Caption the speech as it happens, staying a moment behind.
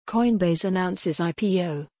Coinbase announces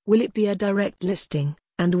IPO. Will it be a direct listing,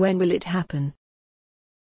 and when will it happen?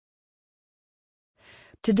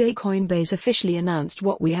 Today Coinbase officially announced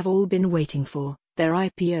what we have all been waiting for, their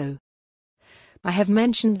IPO. I have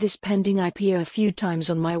mentioned this pending IPO a few times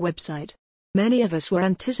on my website. Many of us were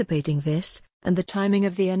anticipating this, and the timing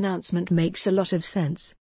of the announcement makes a lot of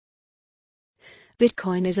sense.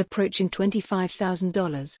 Bitcoin is approaching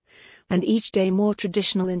 $25,000, and each day more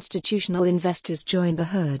traditional institutional investors join the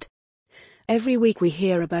herd. Every week we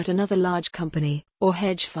hear about another large company, or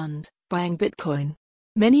hedge fund, buying Bitcoin.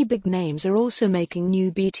 Many big names are also making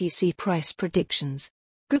new BTC price predictions.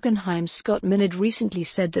 Guggenheim's Scott Minerd recently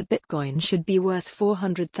said that Bitcoin should be worth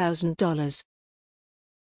 $400,000.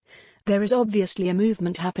 There is obviously a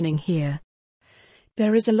movement happening here.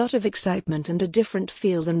 There is a lot of excitement and a different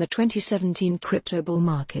feel than the 2017 crypto bull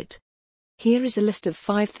market. Here is a list of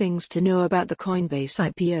 5 things to know about the Coinbase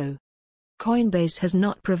IPO. Coinbase has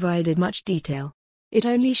not provided much detail. It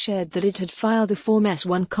only shared that it had filed a Form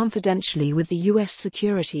S-1 confidentially with the U.S.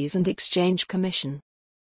 Securities and Exchange Commission.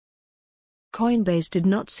 Coinbase did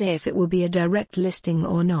not say if it will be a direct listing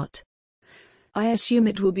or not. I assume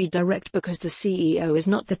it will be direct because the CEO is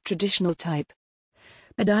not the traditional type.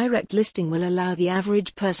 A direct listing will allow the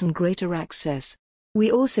average person greater access.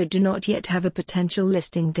 We also do not yet have a potential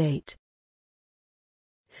listing date.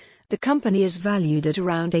 The company is valued at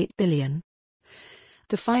around $8 billion.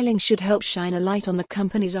 The filing should help shine a light on the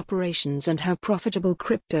company's operations and how profitable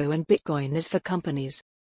crypto and Bitcoin is for companies.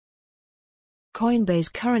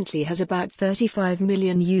 Coinbase currently has about 35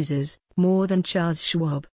 million users, more than Charles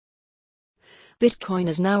Schwab. Bitcoin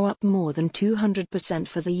is now up more than 200%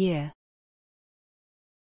 for the year.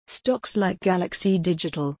 Stocks like Galaxy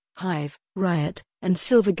Digital, Hive, Riot, and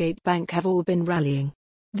Silvergate Bank have all been rallying.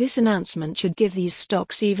 This announcement should give these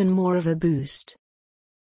stocks even more of a boost.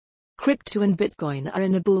 Crypto and Bitcoin are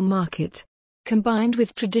in a bull market. Combined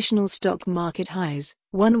with traditional stock market highs,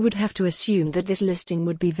 one would have to assume that this listing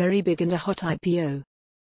would be very big and a hot IPO.